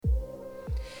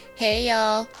Hey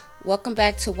y'all, welcome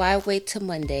back to Why Wait Till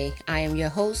Monday. I am your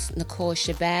host, Nichol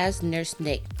Shabazz, Nurse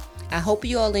Nich. I hope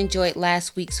you all enjoyed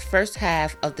last week's first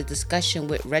half of the discussion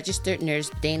with registered nurse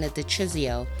Dana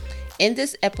DeTrizio. In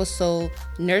this episode,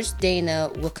 Nurse Dana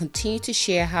will continue to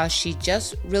share how she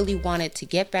just really wanted to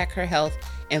get back her health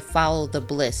and follow the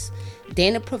Bliss.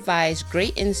 Dana provides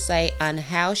great insight on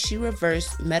how she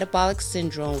reversed metabolic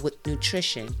syndrome with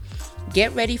nutrition.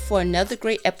 Get ready for another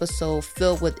great episode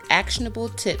filled with actionable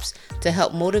tips to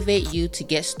help motivate you to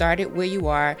get started where you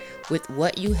are with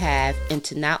what you have and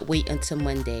to not wait until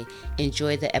Monday.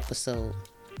 Enjoy the episode.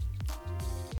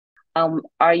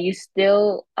 Are you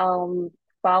still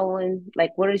following,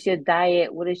 like, what is your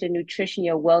diet? What is your nutrition,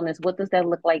 your wellness? What does that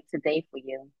look like today for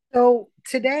you? So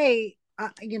today,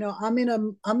 I'm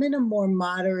in a more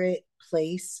moderate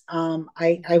place.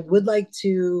 I would like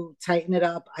to tighten it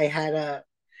up. I had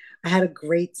a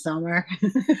great summer. I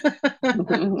Yeah,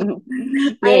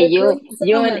 had a you great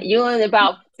you and summer. you and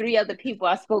about three other people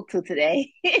I spoke to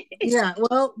today. Yeah,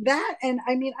 well, that and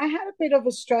I mean, I had a bit of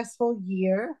a stressful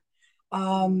year.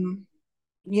 Um,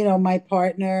 my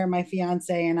partner, my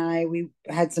fiance, and we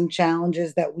had some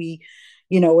challenges that we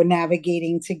were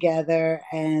navigating together,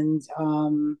 and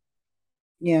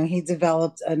he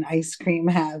developed an ice cream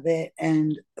habit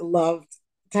and loved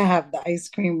to have the ice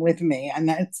cream with me. And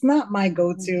it's not my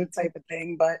go-to type of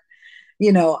thing, but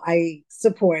I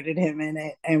supported him in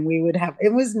it, and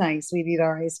it was nice. We'd eat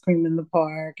our ice cream in the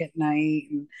park at night.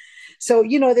 And so,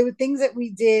 there were things that we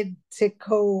did to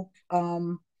cope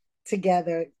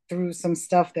together through some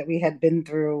stuff that we had been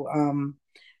through.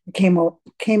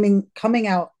 Coming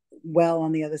out well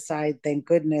on the other side, thank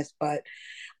goodness. But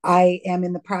I am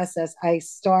in the process. I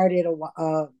started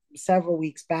several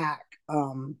weeks back.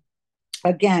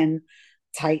 Again,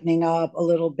 tightening up a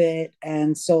little bit.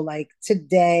 And so, like,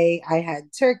 today I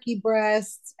had turkey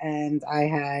breasts, and I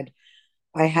had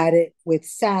it with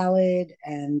salad.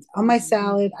 And on my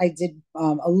salad, I did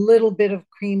a little bit of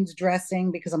creamed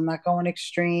dressing because I'm not going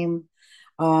extreme.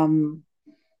 Um,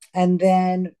 and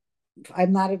then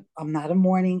I'm not a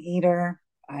morning eater.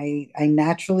 I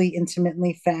naturally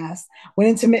intermittently fast. When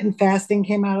intermittent fasting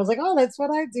came out, I was like, oh, that's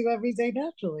what I do every day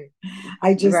naturally.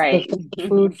 I just Right. defer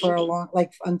food for a long,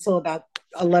 like, until about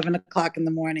 11 o'clock in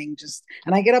the morning,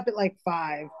 and I get up at like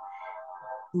 5.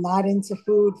 Not into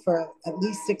food for at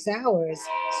least 6 hours.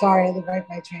 Sorry, I live right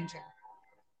by a train track.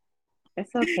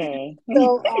 That's okay.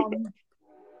 So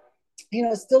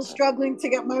still struggling to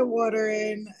get my water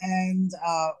in. And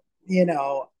you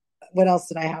know, what else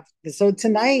did I have? So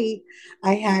tonight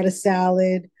I had a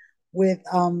salad with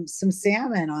some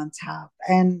salmon on top.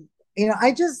 And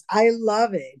I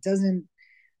love it. It doesn't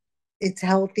It's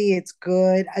healthy, it's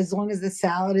good, as long as the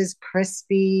salad is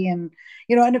crispy. And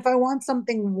if I want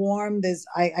something warm,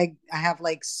 I have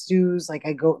like stews, like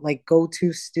I go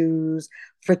to stews,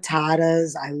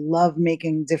 frittatas. I love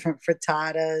making different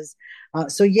frittatas.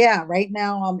 So yeah, right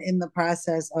now I'm in the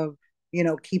process of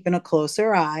keeping a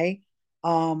closer eye.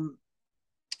 um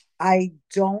I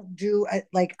don't do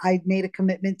like, I made a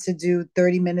commitment to do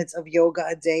 30 minutes of yoga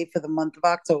a day for the month of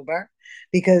October,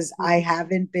 because I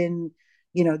haven't been,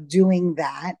 doing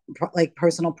that, like,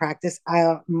 personal practice.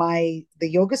 The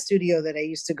yoga studio that I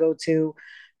used to go to,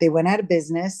 they went out of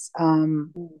business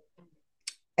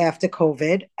after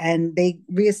COVID, and they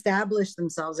reestablished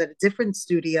themselves at a different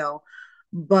studio.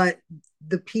 But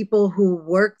the people who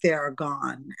work there are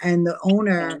gone, and the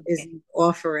owner Okay. is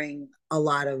offering a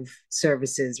lot of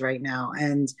services right now,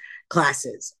 and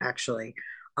classes actually,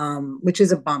 which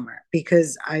is a bummer,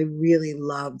 because I really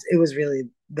loved it. Was really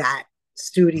that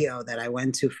studio that I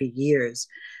went to for years.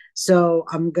 So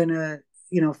I'm gonna,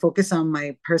 focus on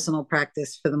my personal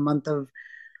practice for the month of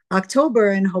October,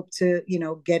 and hope to,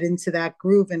 get into that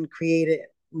groove and create it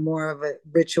more of a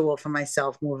ritual for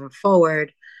myself moving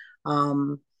forward.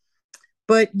 Um,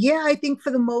 but yeah, I think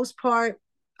for the most part,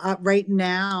 right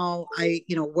now,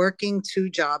 working two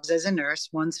jobs as a nurse.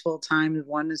 One's full time,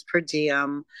 one is per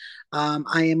diem.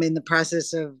 I am in the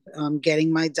process of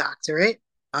getting my doctorate.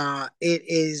 It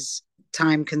is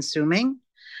time consuming.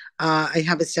 I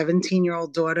have a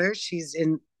 17-year-old daughter. She's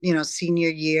in, senior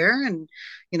year, and,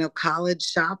 college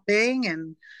shopping.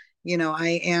 And, I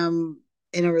am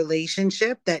in a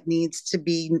relationship that needs to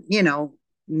be,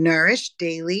 nourished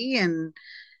daily. And,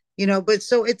 but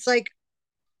so it's like,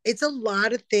 it's a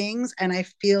lot of things. And I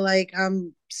feel like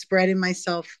I'm spreading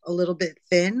myself a little bit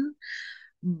thin.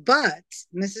 But,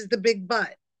 and this is the big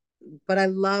but I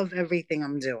love everything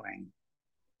I'm doing.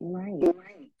 Right.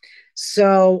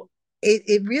 So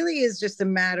it really is just a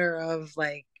matter of,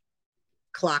 like,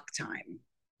 clock time.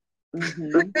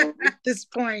 Mm-hmm. at this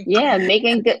point. Yeah,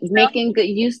 making good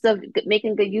use of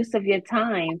your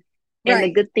time. And the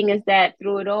Right. good thing is that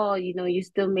through it all, you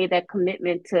still made that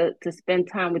commitment to spend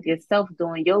time with yourself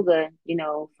doing yoga,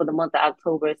 for the month of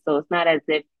October. So it's not as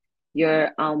if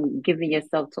you're giving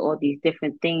yourself to all these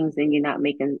different things and you're not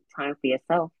making time for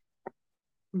yourself.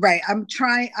 Right.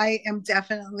 I am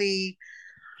definitely,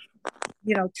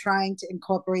 trying to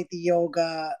incorporate the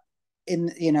yoga in,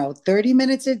 30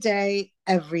 minutes a day,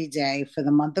 every day for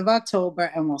the month of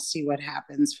October, and we'll see what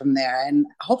happens from there. And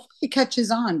hopefully it catches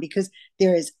on because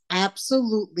there is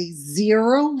absolutely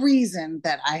zero reason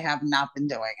that I have not been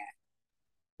doing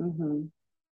it. Mm-hmm.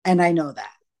 And I know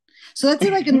that. So that's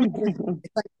like another thing.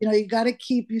 It's like, you got to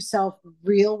keep yourself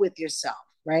real with yourself,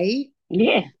 right?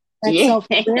 Yeah. That Yeah.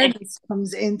 self-awareness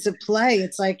comes into play.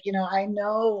 It's like, I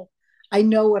know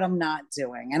what I'm not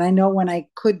doing, and I know when I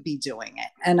could be doing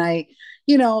it. And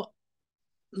you know,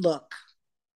 look,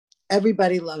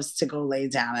 everybody loves to go lay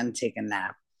down and take a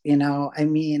nap, I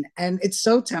mean, and it's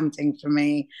so tempting for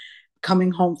me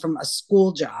coming home from a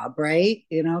school job, right?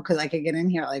 Because I could get in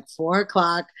here at like 4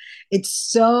 o'clock. It's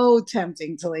so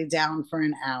tempting to lay down for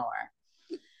an hour.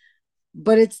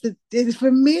 But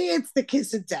for me, it's the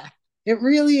kiss of death. It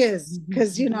really is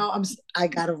because I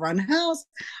gotta run a house,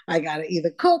 I gotta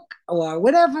either cook or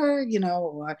whatever,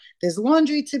 or there's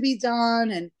laundry to be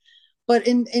done, and but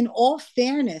in all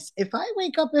fairness, if I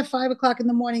wake up at 5 o'clock in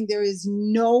the morning, there is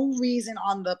no reason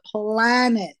on the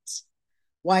planet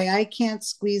why I can't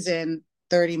squeeze in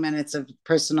 30 minutes of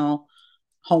personal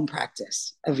home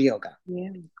practice of yoga. Yeah.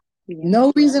 Yeah.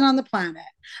 No reason on the planet,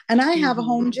 and I have a Mm-hmm.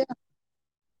 home gym.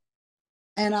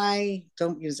 And I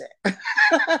don't use it.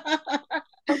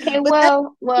 Okay, But that's me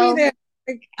well. there.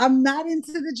 Like, I'm not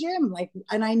into the gym. Like,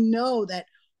 and I know that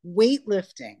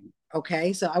weightlifting,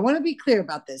 okay? So I want to be clear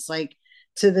about this, like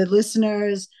to the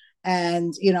listeners.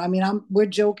 And I mean, I'm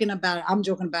joking about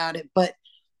it, but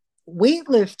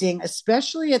weightlifting,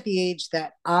 especially at the age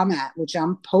that I'm at, which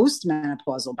I'm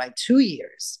postmenopausal by 2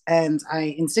 years, and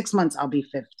in 6 months I'll be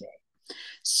 50.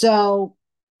 So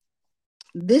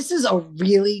this is a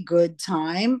really good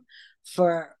time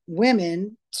for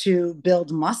women to build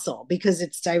muscle because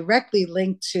it's directly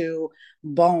linked to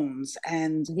bones.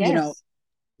 And Yes.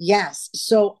 yes,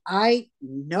 so I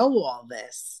know all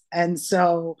this. And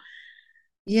so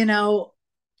you know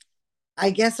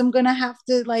I guess I'm gonna have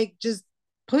to like just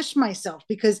push myself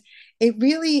because it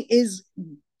really is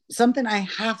something I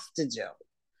have to do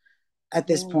at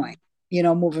this Yeah. point,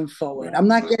 moving forward. I'm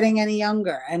Yeah. not getting any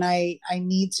younger, and I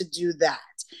need to do that.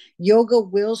 Yoga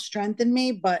will strengthen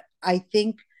me, but I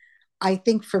think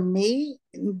for me,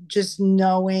 just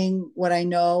knowing what I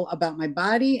know about my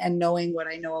body and knowing what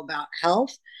I know about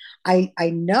health, I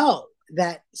know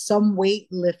that some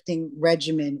weightlifting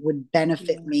regimen would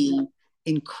benefit Yeah. me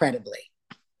incredibly.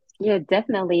 Yeah,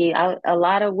 definitely. A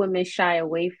lot of women shy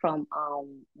away from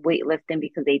weightlifting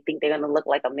because they think they're gonna look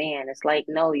like a man. It's like,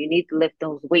 no, you need to lift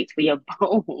those weights for your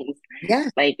bones. Yeah.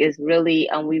 Like it's really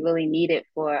we really need it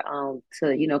for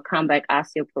to combat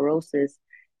osteoporosis.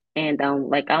 And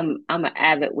like I'm an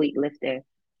avid weightlifter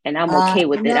and I'm I okay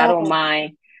with it. I know. don't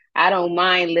mind. I don't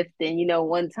mind lifting.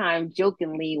 One time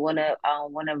jokingly, one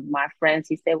of my friends,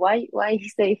 he said, why he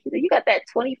said, you got that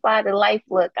 25 to life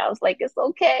look. I was like, it's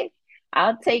okay.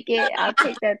 I'll take it. I'll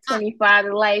take that 25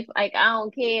 to life. Like I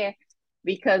don't care.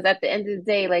 Because at the end of the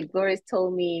day, like Doris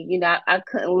told me, I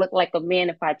couldn't look like a man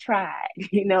if I tried,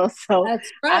 so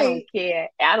That's I don't right. care.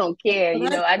 I don't care.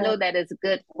 That's I right. know that it's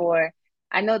good for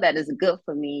I know that is good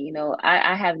for me.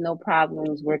 I have no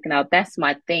problems working out. That's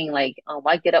my thing. Like,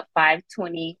 I get up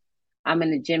 5:20. I'm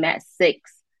in the gym at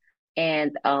 6,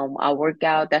 and I work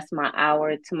out. That's my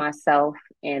hour to myself.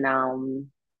 And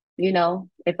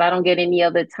if I don't get any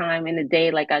other time in the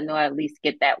day, like I know I at least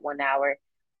get that 1 hour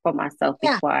for myself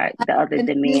Yeah. before the other And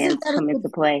isn't demands that a come good into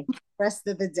play. rest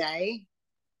of the day?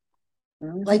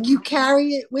 Like Hmm. you carry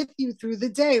it with you through the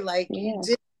day, like you Yeah.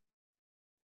 did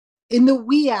in the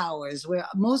wee hours where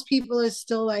most people are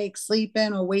still like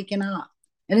sleeping or waking up,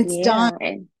 and it's done. Yeah.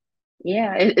 And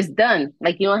yeah, it's done.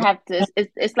 Like you don't have to.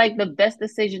 It's like the best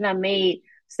decision I made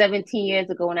 17 years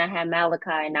ago when I had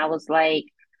Malachi, and I was like,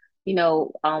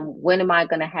 when am I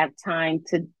gonna have time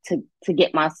to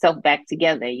get myself back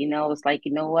together? It's like,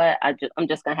 you know what? I'm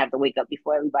just gonna have to wake up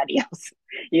before everybody else.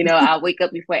 I'll wake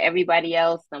up before everybody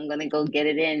else. I'm gonna go get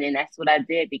it in, and that's what I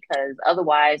did because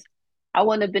otherwise, I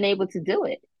wouldn't have been able to do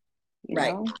it. You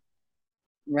Right. know.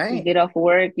 You Right. get off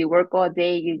work, you work all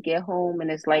day, you get home,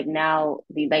 and it's like now,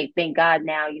 like, thank God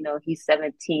now, he's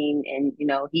 17 and,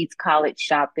 he's college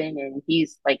shopping and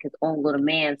he's like his own little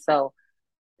man. So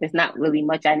there's not really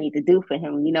much I need to do for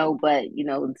him, but,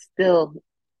 still,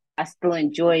 I still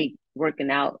enjoy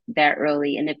working out that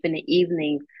early. And if in the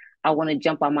evening I want to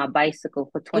jump on my bicycle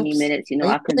for 20 Oops. minutes, Are you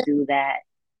I can do that.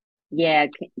 Yeah,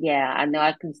 yeah, I know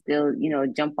I can still,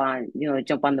 jump on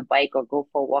the bike or go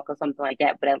for a walk or something like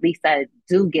that. But at least I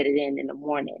do get it in the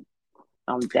morning.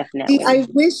 See, Definitely.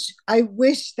 I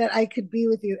wish that I could be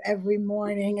with you every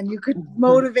morning and you could Hmm.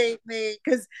 motivate me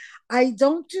because I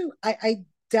don't do, I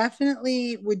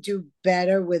definitely would do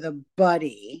better with a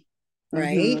buddy,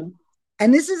 right? Hmm.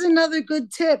 And this is another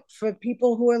good tip for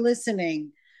people who are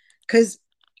listening because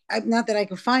not that I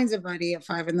could find somebody at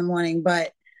 5 in the morning,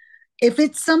 but if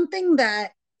it's something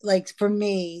that like for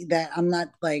me that I'm not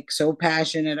like so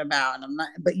passionate about and I'm not,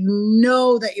 but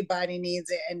that your body needs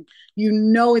it and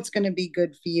it's going to be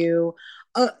good for you,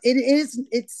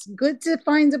 it's good to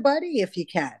find a buddy if you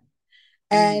can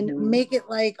and Hmm. make it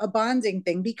like a bonding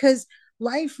thing because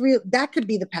life real that could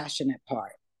be the passionate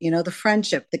part, the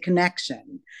friendship, the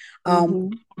connection.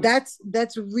 um Hmm.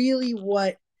 that's really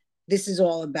what this is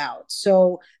all about.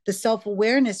 So the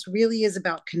self-awareness really is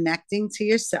about connecting to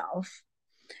yourself,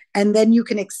 and then you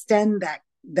can extend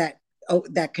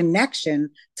that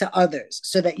connection to others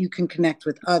so that you can connect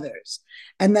with others,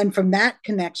 and then from that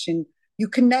connection you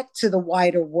connect to the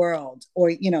wider world, or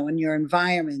in your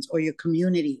environment or your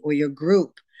community or your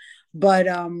group. But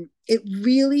it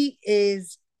really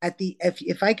is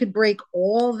if I could break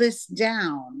all this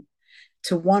down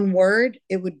to one word,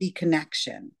 it would be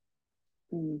connection.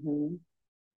 Hmm.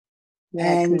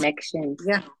 Yeah, And connection.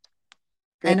 yeah,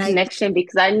 Yeah, and I think connection,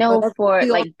 because I know that's for what we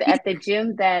all like need. at the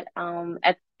gym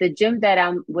that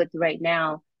I'm with right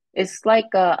now, it's like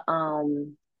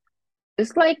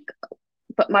it's like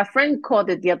but my friend called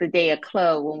it the other day a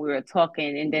club when we were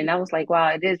talking, and then I was like, wow,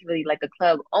 it is really like a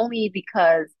club, only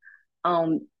because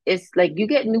it's like you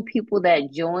get new people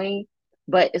that join,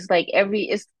 but it's like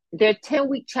it's they're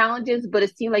 10-week challenges, but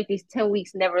it seems like these 10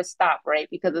 weeks never stop, right?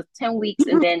 Because it's 10 weeks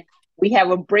and then we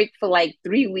have a break for like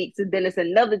 3 weeks and then it's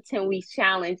another 10 weeks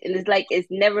challenge, and it's like it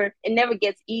never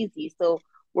gets easy. So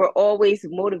we're always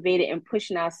motivated and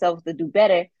pushing ourselves to do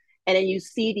better. And then you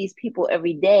see these people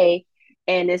every day,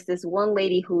 and it's this one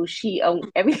lady who she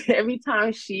every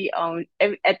time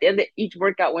at the end of each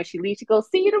workout when she leaves, she goes,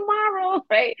 see you tomorrow,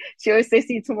 right? She always says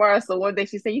see you tomorrow. So one day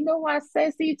she said, you know why I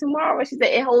said see you tomorrow? She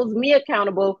said it holds me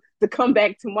accountable to come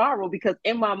back tomorrow, because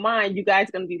in my mind you guys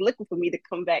are going to be looking for me to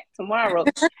come back tomorrow.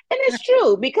 And it's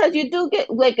true, because you do get,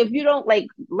 like, if you don't, like,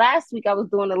 last week I was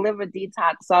doing a liver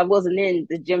detox, so I wasn't in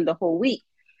the gym the whole week.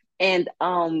 And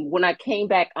when I came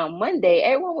back on Monday,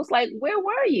 everyone was like, where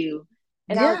were you?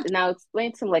 Yeah. And I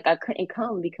explained to him, like, I couldn't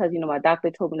come because my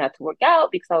doctor told me not to work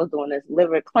out because I was doing this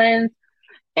liver cleanse.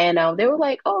 And they were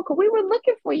like, oh, cause we were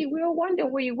looking for you, we were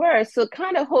wondering where you were. So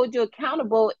kind of hold you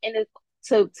accountable, and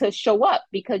to show up,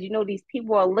 because these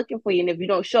people are looking for you, and if you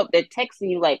don't show up, they're texting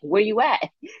you like, where you at?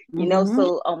 Mm-hmm.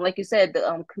 So like you said,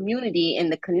 the community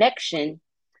and the connection,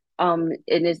 and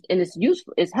it's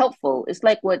useful, it's helpful. It's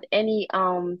like what any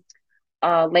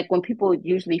like when people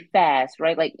usually fast,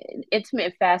 right? Like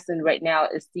intermittent fasting right now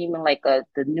is seeming like the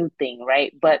new thing,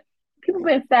 right? But people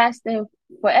been fasting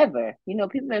forever.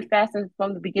 People been fasting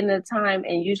from the beginning of time,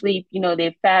 and usually,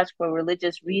 they fast for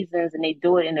religious reasons, and they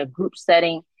do it in a group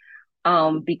setting,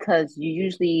 because you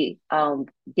usually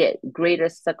get greater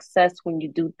success when you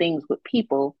do things with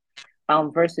people,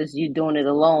 versus you doing it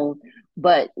alone.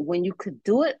 But when you could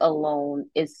do it alone,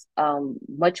 it's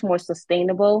much more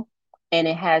sustainable, and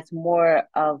it has more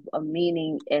of a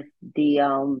meaning if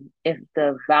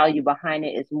the value behind it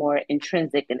is more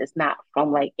intrinsic, and it's not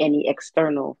from like any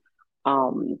external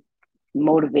um,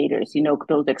 motivators.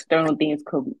 Those external things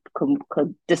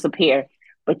could disappear,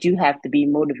 but you have to be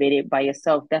motivated by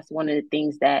yourself. That's one of the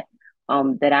things that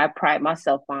I pride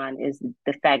myself on, is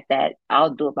the fact that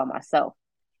I'll do it by myself.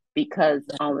 Because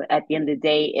at the end of the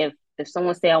day, if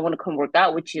someone say I want to come work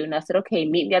out with you, and I said, okay,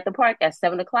 meet me at the park at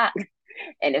 7 o'clock,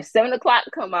 and if 7 o'clock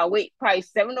come, I wait probably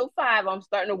 7:05. I'm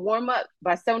starting to warm up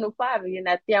by 7:05, and you're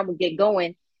not there, I'm gonna get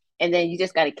going, and then you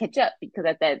just got to catch up, because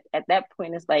at that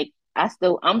point it's like I'm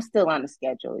still on the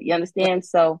schedule. You understand?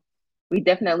 So we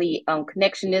definitely,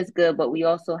 connection is good, but we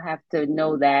also have to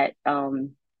know that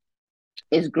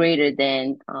is greater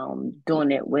than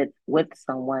doing it with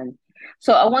someone.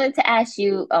 So I wanted to ask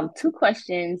you two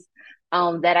questions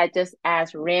that I just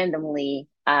asked randomly.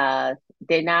 They're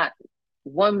not,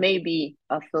 one may be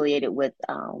affiliated with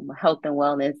health and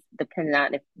wellness, depending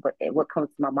on what comes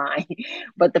to my mind.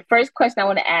 But the first question I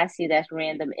want to ask you that's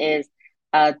random is,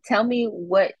 tell me,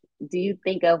 what do you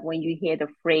think of when you hear the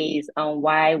phrase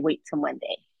 "why wait till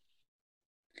Monday"?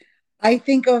 I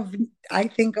think of I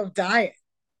think of diet.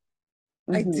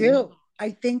 I Mm-hmm. do.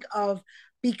 I think of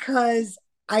because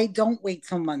I don't wait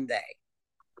till Monday.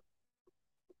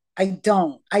 I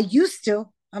don't. I used to.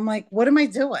 I'm like, what am I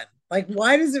doing? Like,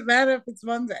 why does it matter if it's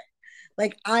Monday?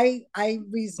 Like, I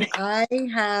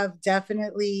have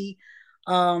definitely,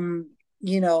 um,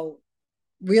 you know,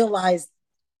 realized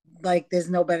like there's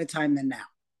no better time than now.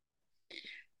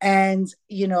 And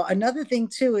another thing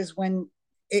too is I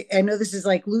know this is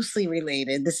like loosely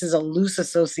related. This is a loose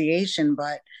association,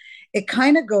 but it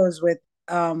kind of goes with,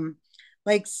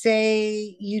 like,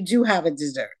 say you do have a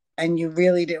dessert and you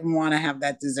really didn't want to have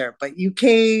that dessert, but you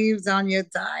caved on your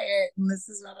diet, and this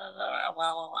is blah, blah, blah,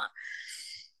 blah, blah,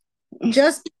 blah.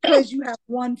 Just because you have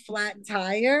one flat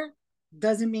tire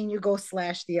doesn't mean you go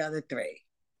slash the other three.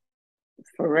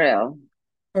 For real.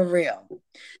 For real.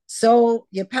 So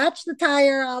you patch the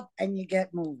tire up and you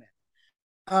get moving.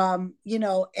 And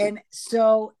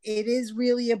so it is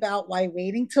really about why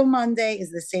waiting till Monday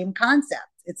is the same concept.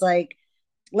 It's like,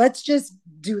 let's just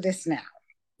do this now,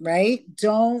 right?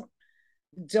 Don't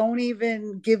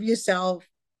even give yourself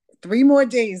 3 more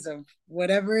days of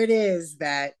whatever it is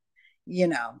that's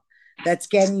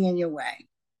getting in your way.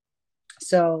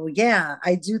 So yeah,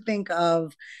 I do think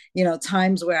of,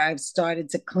 times where I've started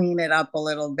to clean it up a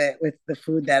little bit with the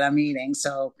food that I'm eating.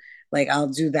 So like I'll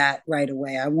do that right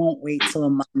away. I won't wait till a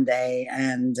Monday,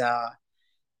 and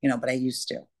but I used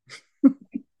to.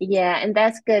 Yeah, and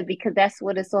that's good because that's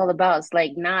what it's all about. It's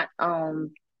like not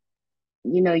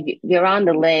you're on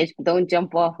the ledge, but don't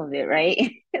jump off of it,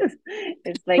 right?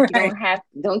 It's like you Right.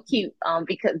 don't keep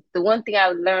because the one thing I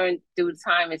learned through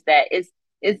time is that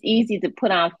it's easy to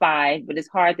put on five, but it's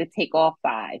hard to take off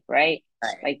five, right?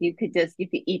 Right. Like you could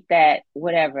eat that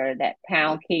whatever, that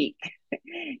pound cake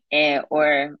and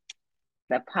or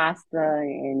the pasta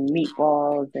and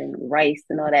meatballs and rice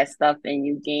and all that stuff, and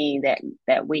you gain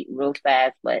that weight real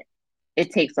fast, but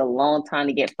it takes a long time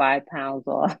to get 5 pounds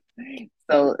off.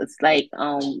 So it's like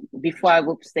before I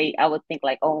would say I would think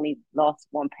like only lost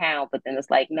 1 pound, but then it's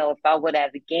like no, if I would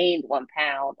have gained 1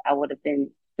 pound, I would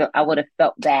have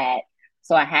felt bad.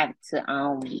 So I have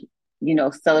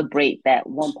to celebrate that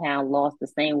 1 pound lost the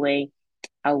same way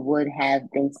I would have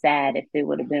been sad if it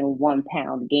would have been 1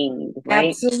 pound gained, right?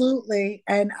 Absolutely.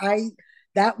 And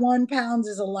that 1 pound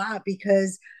is a lot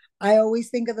because I always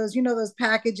think of those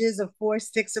packages of 4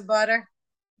 sticks of butter.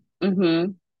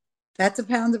 Mm-hmm. That's a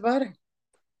pound of butter.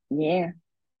 Yeah,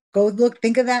 Go look,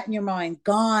 think of that in your mind.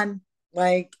 Gone.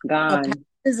 Like a pound gone.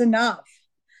 is enough,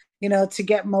 to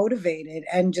get motivated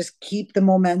and just keep the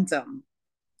momentum.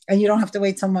 And you don't have to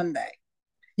wait till Monday.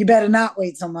 You better not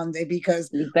wait till Monday because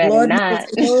You better Lord knows not.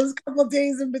 for those couple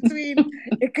days in between,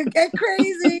 it could get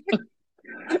crazy.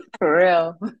 For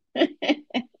real.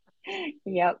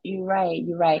 Yep, you're right.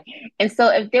 You're right. And so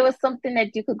if there was something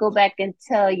that you could go back and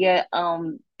tell your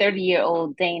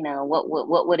 30-year-old Dana,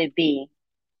 what would it be?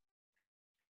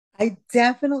 I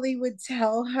definitely would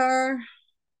tell her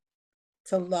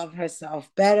to love herself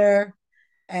better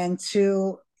and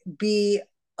to be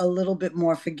a little bit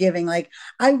more forgiving. Like,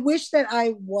 I wish that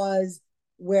I was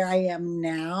where I am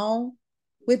now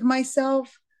with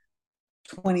myself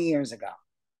 20 years ago,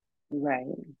 Right.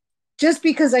 just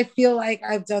because I feel like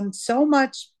I've done so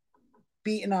much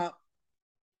beating up,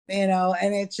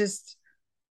 and it just,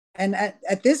 and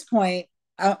at this point,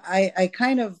 I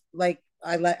kind of like,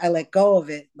 I let go of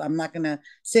it. I'm not going to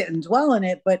sit and dwell in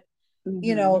it, but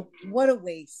Mm-hmm. what a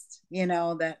waste,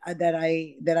 that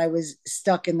I was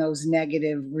stuck in those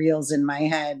negative reels in my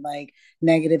head, like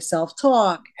negative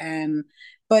self-talk.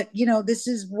 But this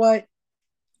is what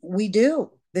we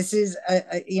do. This is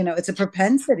it's a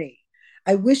propensity.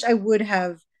 I wish I would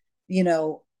have, you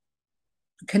know,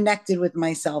 connected with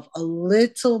myself a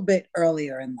little bit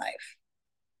earlier in life.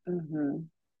 Mm-hmm.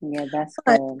 Yeah, that's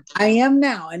But good. I am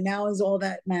now, and now is all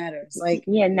that matters. Like,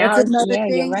 Yeah, that's now another yeah,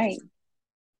 you're thing. right.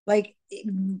 like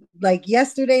like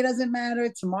yesterday doesn't matter,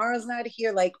 tomorrow's not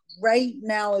here. Like, right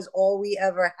now is all we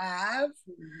ever have.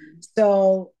 Mhm.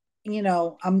 So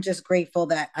I'm just grateful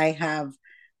that I have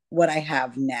what I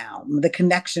have now, the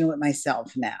connection with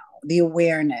myself now, the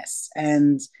awareness,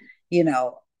 and you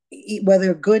know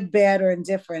whether good, bad, or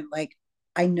indifferent, like,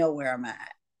 I know where I'm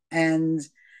at. And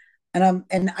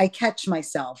I catch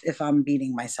myself if I'm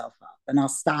beating myself up, and I'll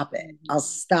Mhm.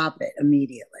 stop it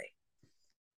immediately.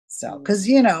 So, because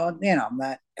Yeah. I'm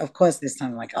not, of course, this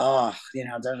time I'm like, oh,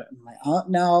 I'm like, oh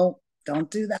no,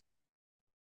 don't do that.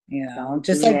 Don't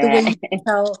Just do like the way that. you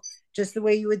tell, just the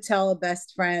way you would tell a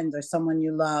best friend or someone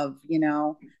you love,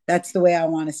 that's the way I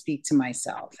want to speak to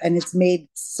myself. And it's made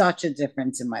such a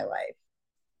difference in my life.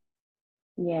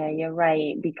 Yeah, you're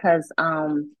right. Because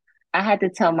I had to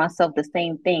tell myself the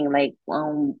same thing. Like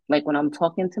when I'm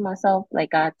talking to myself,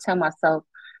 like I tell myself,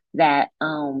 that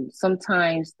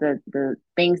sometimes the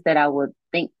things that I would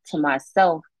think to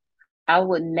myself, I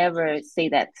would never say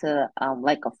that to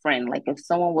like a friend. Like if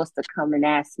someone was to come and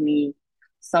ask me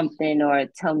something or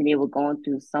tell me they were going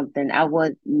through something, I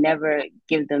would never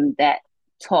give them that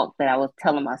talk that I was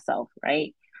telling myself,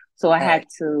 right? So I had Right.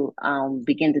 to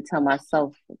begin to tell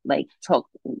myself, like, talk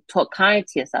kind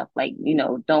to yourself, like,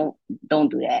 don't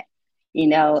do that,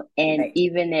 and Right.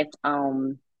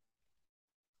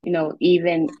 you know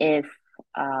even if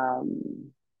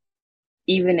um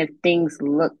even if things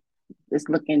look is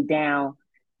looking down,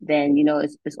 then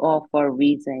it's all for a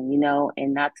reason,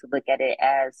 and not to look at it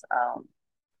as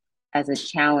a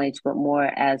challenge, but more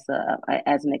as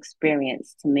an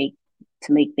experience to make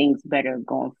things better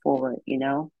going forward,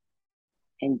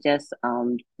 and just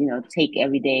take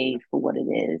every day for what it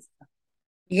is.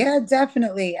 Yeah,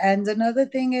 definitely. And another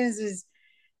thing is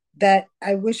that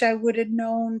I wish I would have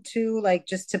known too, like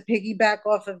just to piggyback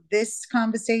off of this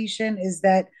conversation, is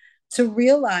that to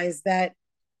realize that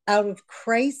out of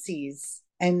crises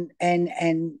and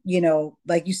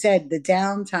like you said, the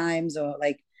down times, or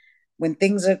like when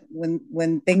things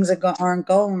aren't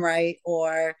going right,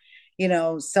 or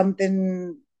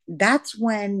something, that's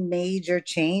when major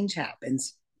change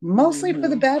happens, mostly for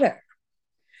the Hmm. better.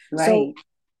 So Right.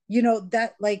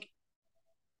 that, like,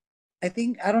 I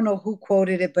think, I don't know who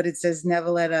quoted it, but it says never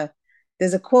let a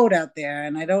there's a quote out there,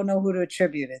 and I don't know who to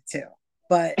attribute it to,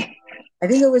 but I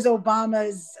think it was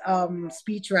Obama's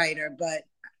speechwriter, but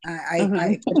I Hmm.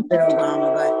 could have been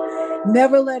Obama, but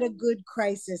never let a good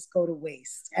crisis go to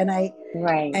waste. Right.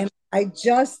 And I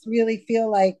just really feel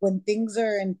like when things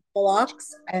are in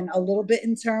flux and a little bit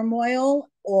in turmoil,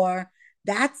 or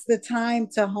that's the time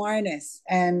to harness,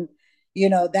 and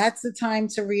that's the time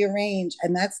to rearrange,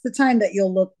 and that's the time that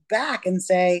you'll look back and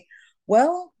say,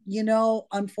 well,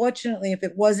 unfortunately, if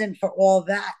it wasn't for all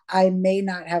that, I may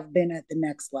not have been at the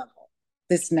next level,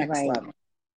 this next Right. level.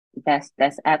 That's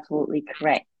absolutely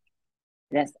correct.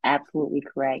 That's absolutely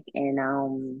correct.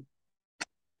 And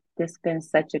this has been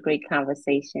such a great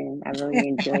conversation. I really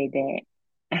enjoyed it.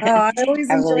 I always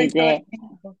I enjoy really did.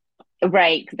 talking.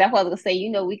 Right, because that's what I was gonna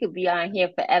say. We could be on here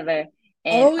forever, and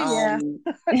Oh yeah.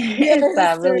 We have so a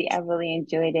history. I really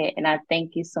enjoyed it, and I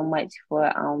thank you so much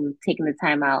for taking the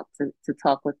time out to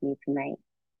talk with me tonight.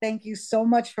 Thank you so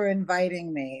much for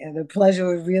inviting me. And the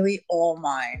pleasure was really all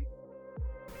mine.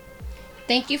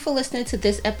 Thank you for listening to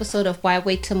this episode of Why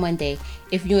Wait Till Monday.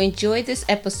 If you enjoyed this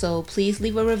episode, please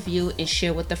leave a review and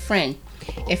share with a friend.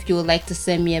 If you would like to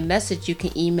send me a message, you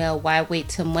can email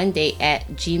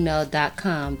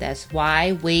whywaitillmonday@gmail.com. That's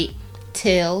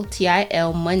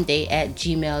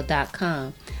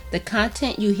whywaittill@gmail.com. The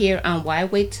content you hear on Why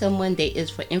Wait Till Monday is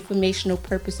for informational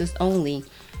purposes only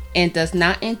and does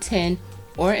not intend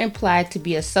or imply to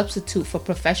be a substitute for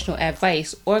professional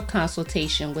advice or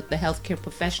consultation with the healthcare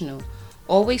professional.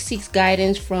 Always seek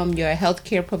guidance from your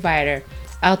healthcare provider.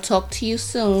 I'll talk to you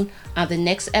soon on the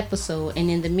next episode, and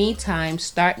in the meantime,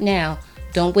 start now.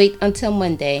 Don't wait until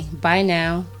Monday. Bye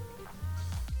now.